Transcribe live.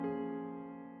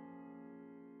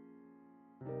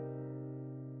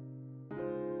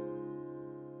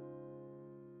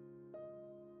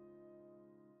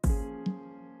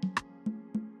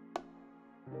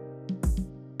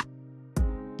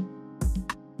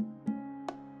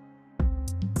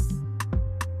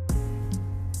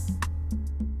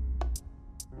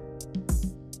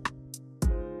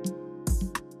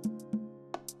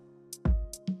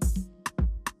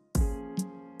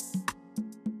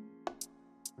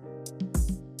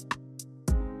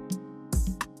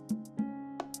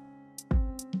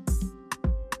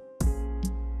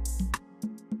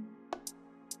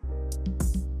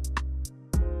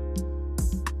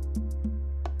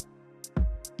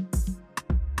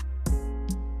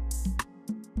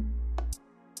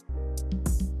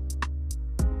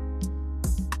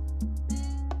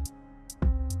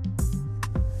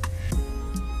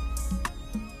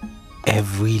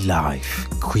Every life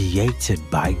created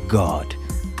by God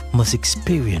must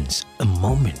experience a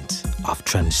moment of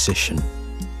transition.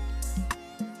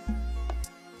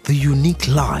 The unique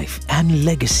life and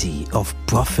legacy of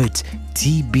Prophet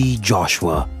T.B.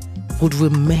 Joshua would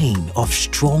remain of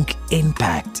strong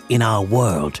impact in our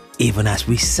world even as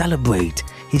we celebrate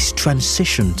his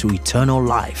transition to eternal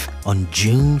life on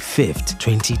June 5th,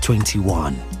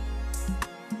 2021.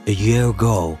 A year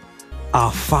ago,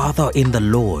 our father in the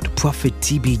Lord, Prophet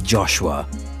T.B. Joshua,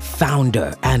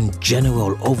 founder and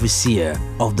general overseer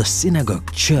of the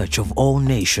Synagogue Church of All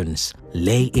Nations,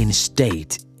 lay in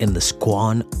state in the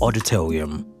Squan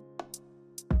Auditorium.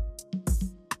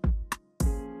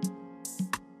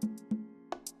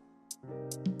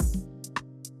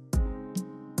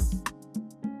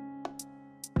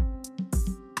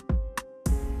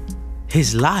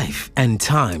 His life and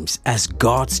times as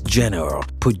God's general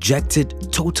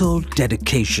projected total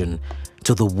dedication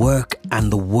to the work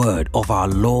and the word of our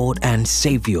Lord and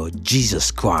Savior Jesus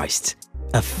Christ,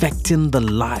 affecting the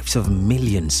lives of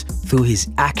millions through his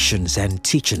actions and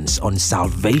teachings on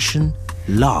salvation,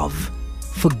 love,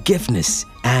 forgiveness,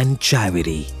 and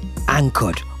charity,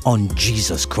 anchored on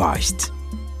Jesus Christ.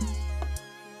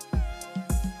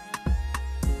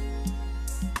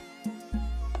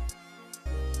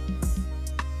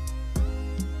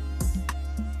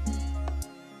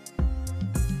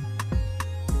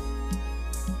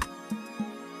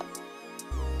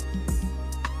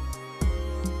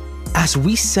 As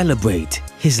we celebrate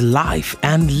his life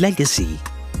and legacy,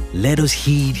 let us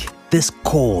heed this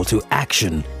call to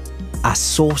action as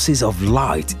sources of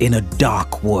light in a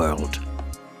dark world,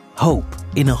 hope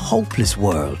in a hopeless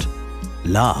world,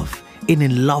 love in a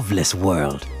loveless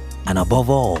world, and above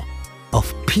all,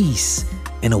 of peace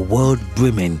in a world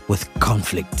brimming with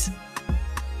conflict.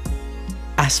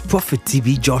 As Prophet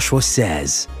T.B. Joshua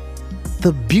says,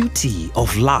 the beauty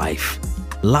of life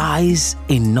lies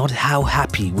in not how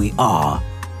happy we are,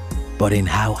 but in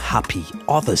how happy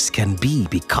others can be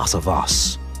because of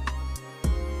us.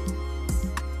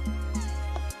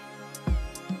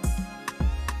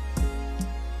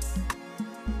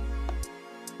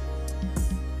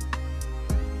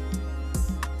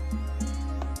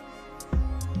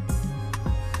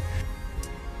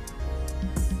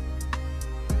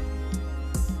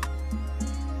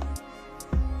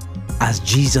 As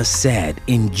Jesus said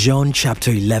in John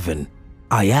chapter 11,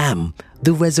 I am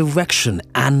the resurrection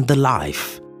and the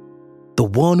life. The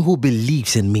one who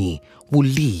believes in me will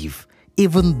live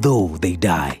even though they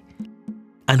die.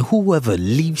 And whoever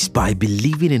lives by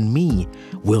believing in me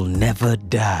will never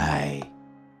die.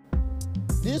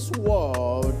 This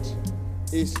world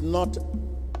is not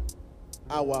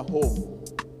our home.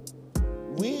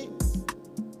 We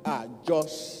are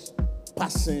just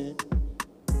passing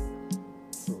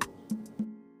through.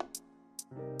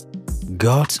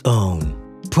 God's own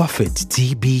Prophet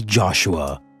T.B.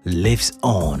 Joshua lives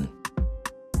on.